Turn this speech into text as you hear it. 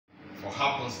for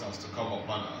happenstance to come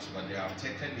upon us, but they have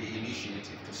taken the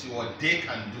initiative to see what they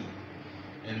can do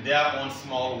in their own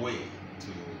small way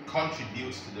to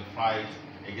contribute to the fight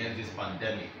against this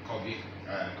pandemic,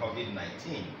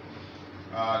 COVID-19.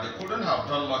 They couldn't have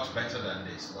done much better than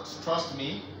this, but trust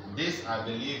me, this I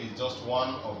believe is just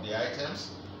one of the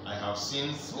items. I have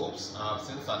seen soaps, I have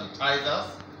seen sanitizers,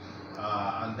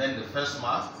 and then the face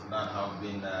masks that have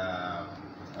been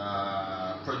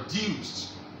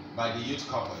produced by the youth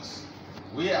corpus.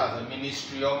 We as a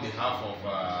ministry, on behalf of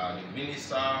the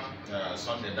Minister,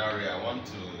 Sunday Dari, I want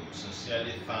to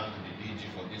sincerely thank the DG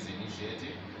for this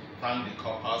initiative, thank the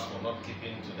corpus for not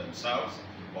keeping to themselves,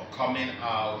 but coming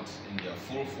out in their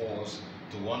full force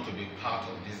to want to be part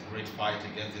of this great fight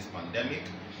against this pandemic.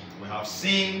 We have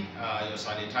seen your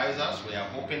sanitizers. We are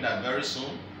hoping that very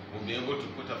soon we'll be able to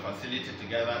put a facility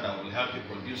together that will help you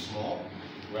produce more.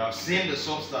 We have seen the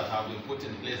soaps that have been put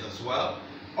in place as well.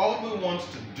 All we want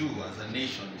to do as a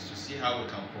nation is to see how we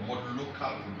can promote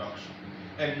local production.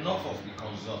 Enough of the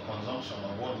consumption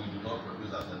of what we do not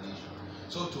produce as a nation.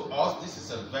 So to us, this is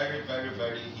a very, very,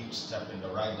 very huge step in the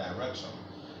right direction.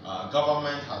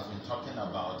 Government has been talking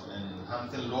about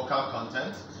enhancing local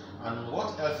content, and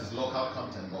what else is local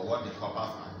content but what the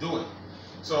corpus are doing.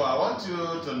 So I want you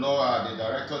to know the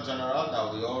Director General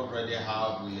that we already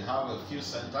have. We have a few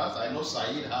centers. I know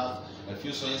Saeed has a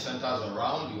few sewing centers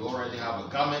around. You already have a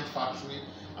garment factory,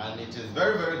 and it is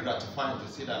very, very gratifying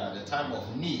to see that at the time of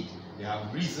need, they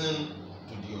have risen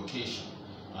to the occasion.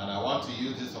 And I want to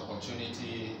use this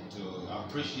opportunity to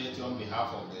appreciate you on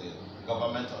behalf of the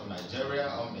government of Nigeria,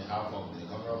 on behalf of the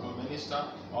Honorable Minister,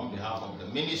 on behalf of the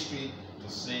ministry, to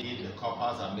say the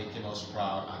corpus are making us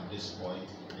proud at this point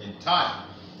in time.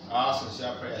 Our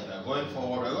sincere prayer is that going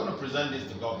forward, we're going to present this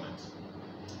to government,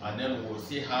 and then we'll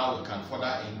see how we can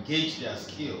further engage their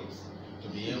skills to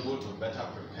be able to better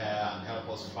prepare and help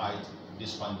us fight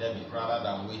this pandemic rather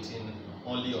than waiting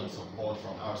only on support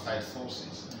from outside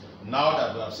sources. Now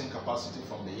that we have seen capacity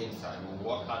from the inside,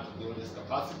 we'll work hard to build this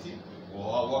capacity,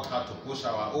 we'll work hard to push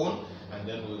our own, and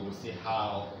then we will see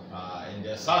how in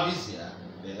their service here,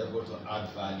 they're able to add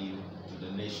value to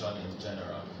the nation in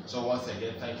general. So once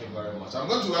again, thank you very much. I'm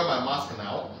going to wear my mask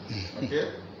now, okay,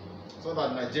 so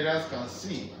that Nigerians can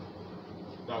see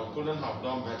that we couldn't have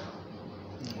done better.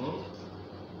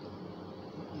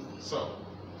 So,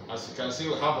 as you can see,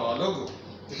 we have our logo.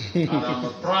 And I'm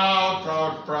a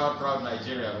proud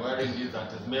Nigerian wearing this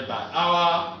that is made by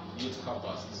our youth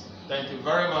corpus. Thank you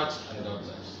very much, and God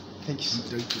bless. Thank you,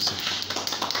 sir. Thank you, sir.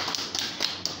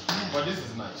 But this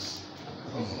is nice.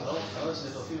 I was